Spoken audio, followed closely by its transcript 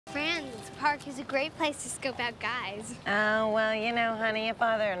Park is a great place to scope out guys. Oh, well, you know, honey, your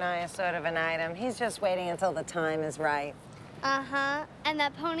father and I are sort of an item. He's just waiting until the time is right. Uh-huh. And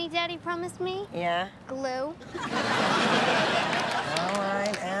that pony Daddy promised me? Yeah? Glue. All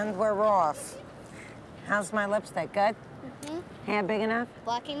right, and we're off. How's my lipstick? Good? Mm-hmm. Hair big enough?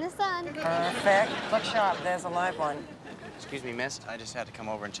 Blocking the sun. Perfect. Look sharp. There's a live one. Excuse me, miss. I just had to come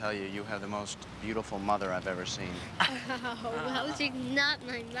over and tell you you have the most beautiful mother I've ever seen. Oh, well, she's not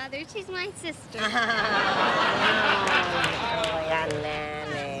my mother. She's my sister. Oh, yeah,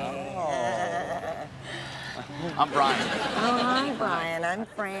 Nanny. I'm Brian. Oh, hi, Brian. I'm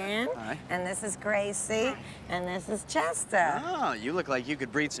Fran. Hi. And this is Gracie. And this is Chester. Oh, you look like you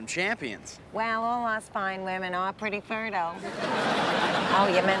could breed some champions. Well, all us fine women are pretty fertile. Oh,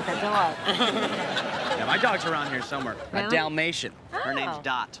 you meant the dog. Yeah, my dog's around here somewhere. Really? A Dalmatian. Her Oh. name's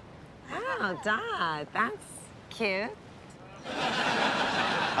Dot. Oh, Dot. That's cute.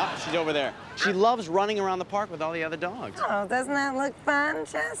 Oh, she's over there. She loves running around the park with all the other dogs. Oh, doesn't that look fun,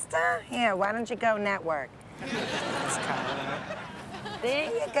 Chester? Here, why don't you go network?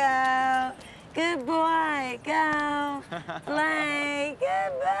 There you go. Good boy. Go. Play.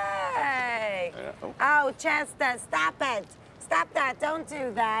 Good boy. Oh, Chester, stop it. Stop that. Don't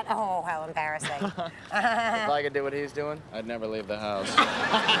do that. Oh, how embarrassing. If I could do what he's doing, I'd never leave the house.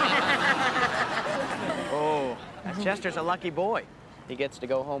 Oh, Chester's a lucky boy. He gets to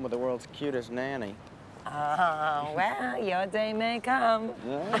go home with the world's cutest nanny. Oh, well, your day may come.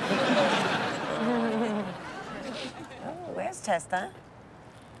 Oh, where's Chester?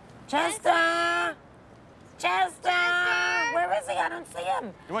 Chester! Chester! Where is he? I don't see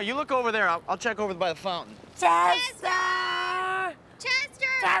him. Well, you look over there. I'll check over by the fountain. Chester!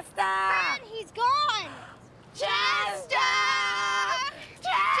 Chester! Chester! Fran, he's gone! Chester!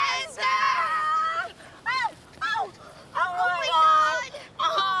 Chester! Oh my God!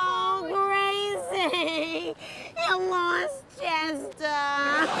 Oh, Gracie! You lost Chester!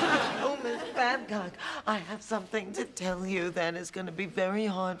 Oh, Miss Babcock, I have something to tell you that is going to be very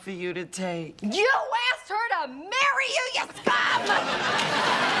hard for you to take. You asked her to marry you, you scum! 10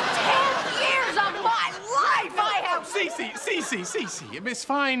 years of my life I have... Cece, Miss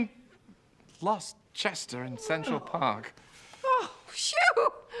Fine lost Chester in Central Park. Oh,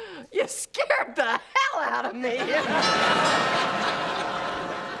 shoo! You scared the hell out of me.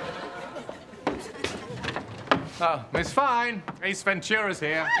 Oh, Miss Fine, Ace Ventura's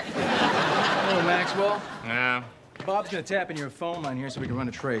here. Hello, Maxwell. Yeah. Bob's gonna tap in your phone line here so we can run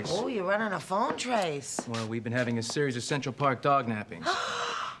a trace. Oh, you're running a phone trace. Well, we've been having a series of Central Park dog nappings.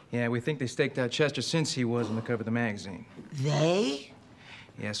 Yeah, we think they staked out Chester since he was on the cover of the magazine. They?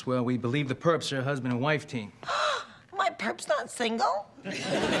 Yes, well, we believe the perps are a husband and wife team. My perp's not single?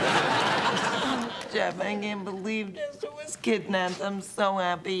 Jeff, I can't believe Chester was kidnapped. I'm so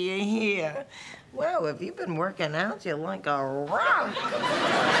happy you're here. Wow, if you've been working out, you're like a rock.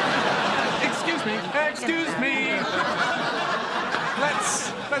 Excuse me.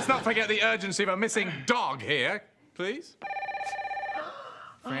 Let's not forget the urgency of a missing dog here, please.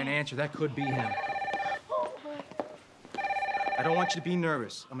 Fran, answer, that could be him. I don't want you to be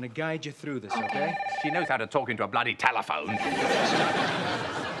nervous. I'm gonna guide you through this, okay? She knows how to talk into a bloody telephone.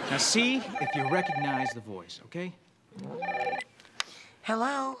 Now see if you recognize the voice, okay?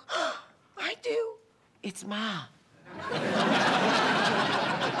 Hello? I do. It's Ma.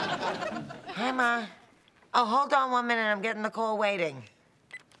 Hi, Ma. Oh, hold on 1 minute. I'm getting the call waiting.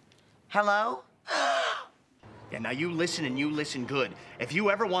 Hello? Yeah, now you listen and you listen good. If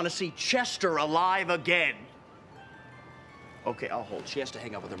you ever want to see Chester alive again... Okay, I'll hold. She has to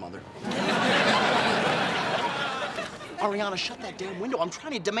hang up with her mother. Ariana, shut that damn window. I'm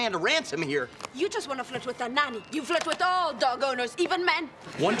trying to demand a ransom here. You just want to flirt with the nanny. You flirt with all dog owners, even men.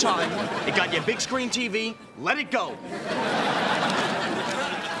 One time, it got you a big screen TV. Let it go.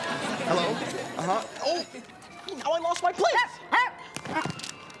 Hello? Uh-huh. Oh, now I lost my place.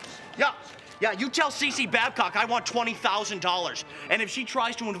 Yeah, you tell Cece Babcock I want $20,000. And if she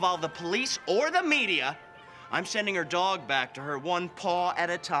tries to involve the police or the media, I'm sending her dog back to her one paw at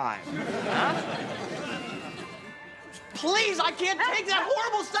a time. Huh? Please, I can't take that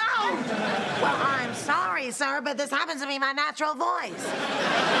horrible sound! Well, I'm sorry, sir, but this happens to be my natural voice.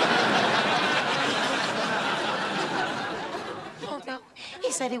 Oh, no.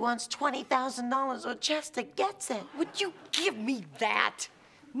 He said he wants $20,000 or Chester gets it. Would you give me that?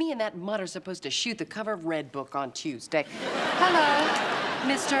 Me and that mutt are supposed to shoot the cover of Red Book on Tuesday. Hello,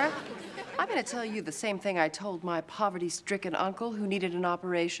 mister. I'm gonna tell you the same thing I told my poverty-stricken uncle who needed an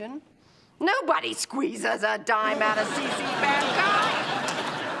operation. Nobody squeezes a dime out of Cece Babcock.